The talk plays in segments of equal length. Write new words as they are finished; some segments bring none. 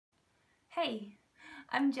Hey,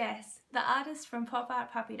 I'm Jess, the artist from Pop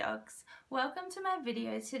Art Puppy Dogs. Welcome to my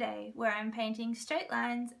video today where I'm painting straight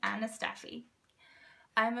lines and a Staffy.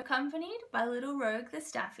 I'm accompanied by little Rogue the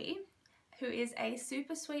Staffy, who is a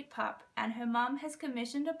super sweet pup, and her mum has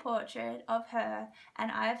commissioned a portrait of her and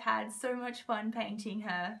I've had so much fun painting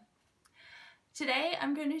her. Today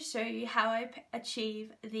I'm going to show you how I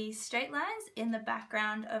achieve these straight lines in the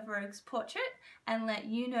background of Rogue's portrait and let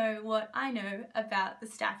you know what I know about the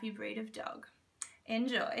Staffy breed of dog.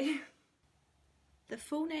 Enjoy! The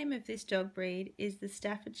full name of this dog breed is the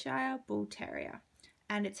Staffordshire Bull Terrier,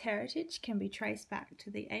 and its heritage can be traced back to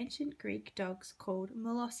the ancient Greek dogs called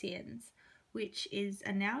Molossians, which is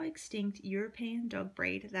a now extinct European dog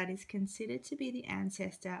breed that is considered to be the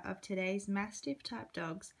ancestor of today's Mastiff type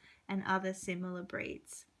dogs and other similar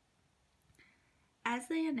breeds. As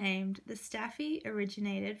they are named, the Staffy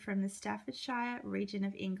originated from the Staffordshire region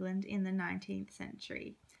of England in the 19th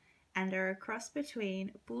century and are a cross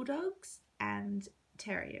between bulldogs and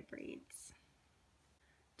terrier breeds.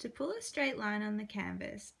 To pull a straight line on the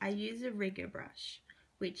canvas, I use a rigger brush,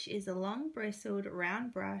 which is a long bristled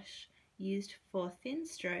round brush used for thin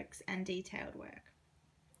strokes and detailed work.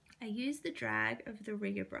 I use the drag of the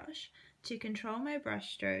rigger brush to control my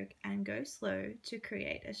brush stroke and go slow to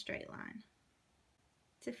create a straight line.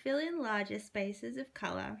 To fill in larger spaces of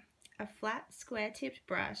colour, a flat square-tipped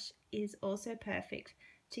brush is also perfect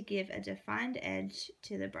to give a defined edge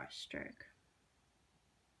to the brush stroke.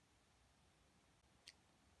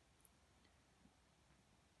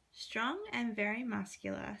 Strong and very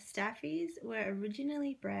muscular, Staffies were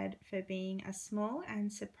originally bred for being a small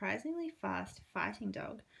and surprisingly fast fighting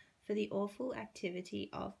dog for the awful activity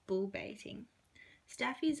of bull baiting.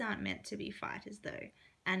 Staffies aren't meant to be fighters though,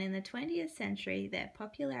 and in the 20th century their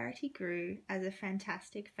popularity grew as a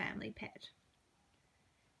fantastic family pet.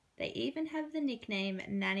 They even have the nickname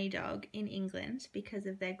nanny dog in England because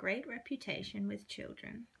of their great reputation with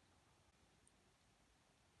children.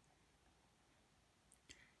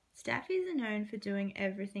 Staffies are known for doing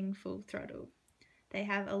everything full throttle. They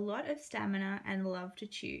have a lot of stamina and love to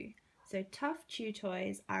chew, so tough chew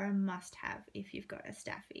toys are a must-have if you've got a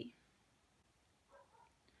Staffy.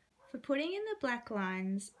 For putting in the black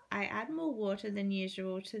lines, I add more water than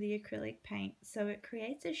usual to the acrylic paint so it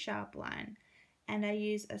creates a sharp line, and I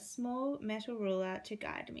use a small metal ruler to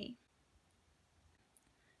guide me.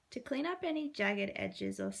 To clean up any jagged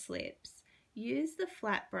edges or slips, use the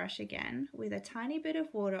flat brush again with a tiny bit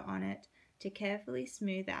of water on it to carefully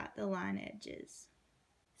smooth out the line edges.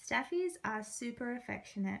 Staffies are super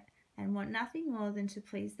affectionate and want nothing more than to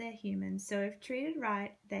please their humans, so if treated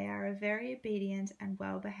right, they are a very obedient and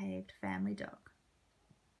well-behaved family dog.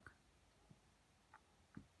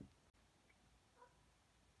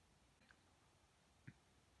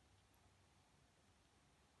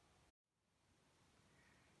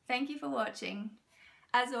 Thank you for watching.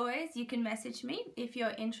 As always, you can message me if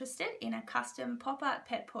you're interested in a custom pop art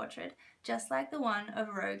pet portrait just like the one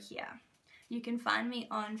of Rogue here. You can find me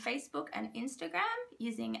on Facebook and Instagram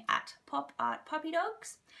using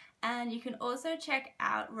 @PopArtPuppyDogs, and you can also check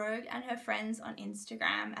out Rogue and her friends on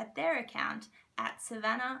Instagram at their account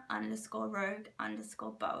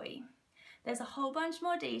 @Savannah_Rogue_Bowie. There's a whole bunch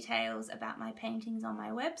more details about my paintings on my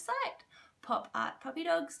website,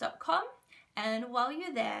 popartpuppydogs.com. And while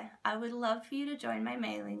you're there, I would love for you to join my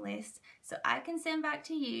mailing list so I can send back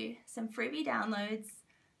to you some freebie downloads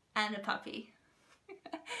and a puppy.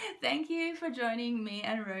 Thank you for joining me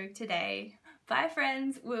and Rogue today. Bye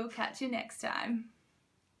friends, we'll catch you next time.